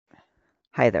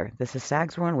Hi there, this is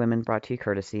Sags War on Women brought to you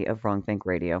courtesy of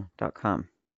WrongThinkRadio.com.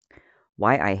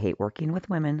 Why I Hate Working with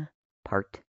Women,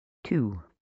 Part 2.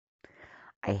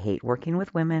 I hate working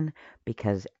with women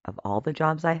because of all the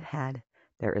jobs I've had,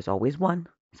 there is always one,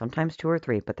 sometimes two or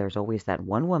three, but there's always that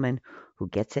one woman who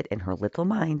gets it in her little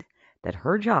mind that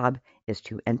her job is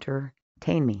to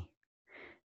entertain me.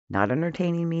 Not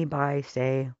entertaining me by,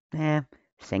 say,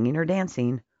 singing or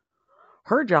dancing.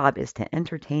 Her job is to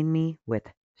entertain me with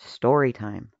story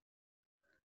time.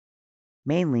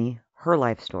 Mainly her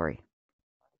life story.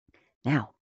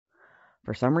 Now,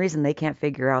 for some reason, they can't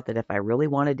figure out that if I really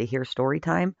wanted to hear story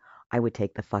time, I would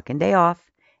take the fucking day off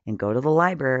and go to the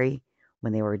library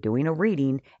when they were doing a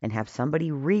reading and have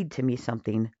somebody read to me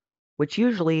something, which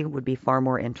usually would be far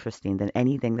more interesting than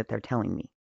anything that they're telling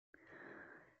me.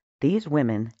 These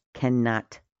women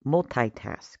cannot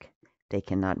multitask. They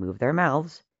cannot move their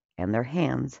mouths and their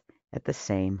hands at the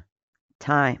same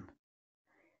time.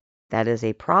 That is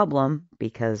a problem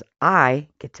because I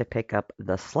get to pick up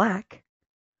the slack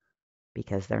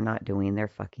because they're not doing their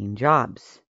fucking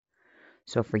jobs.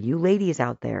 So for you ladies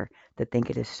out there that think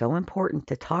it is so important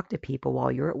to talk to people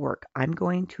while you're at work, I'm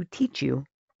going to teach you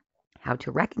how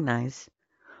to recognize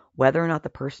whether or not the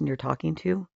person you're talking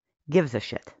to gives a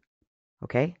shit.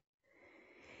 Okay?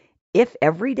 If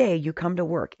every day you come to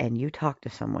work and you talk to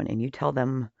someone and you tell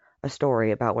them a story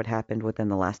about what happened within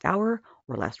the last hour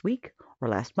or last week or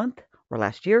last month or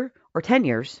last year or 10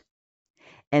 years,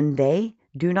 and they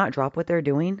do not drop what they're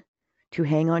doing to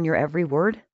hang on your every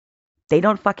word, they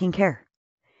don't fucking care.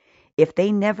 If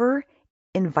they never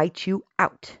invite you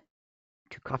out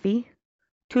to coffee,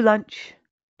 to lunch,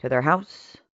 to their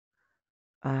house,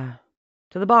 to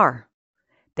the bar,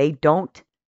 they don't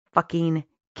fucking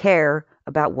care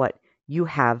about what you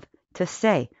have to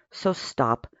say. So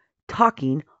stop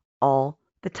talking all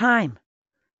the time.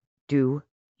 Do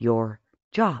your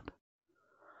job.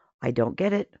 I don't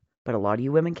get it, but a lot of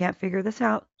you women can't figure this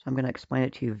out, so I'm going to explain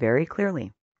it to you very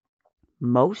clearly.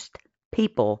 Most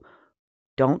people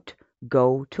don't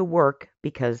go to work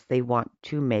because they want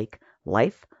to make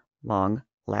lifelong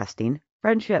lasting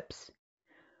friendships.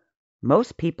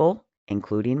 Most people,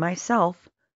 including myself,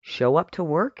 show up to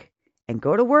work and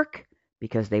go to work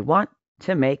because they want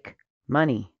to make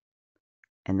money.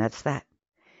 And that's that.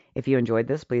 If you enjoyed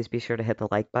this, please be sure to hit the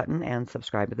like button and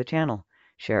subscribe to the channel.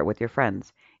 Share it with your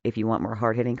friends. If you want more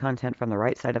hard-hitting content from the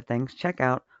right side of things, check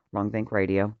out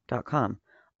WrongThinkRadio.com.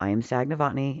 I am Sag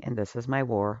Novotny, and this is my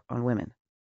war on women.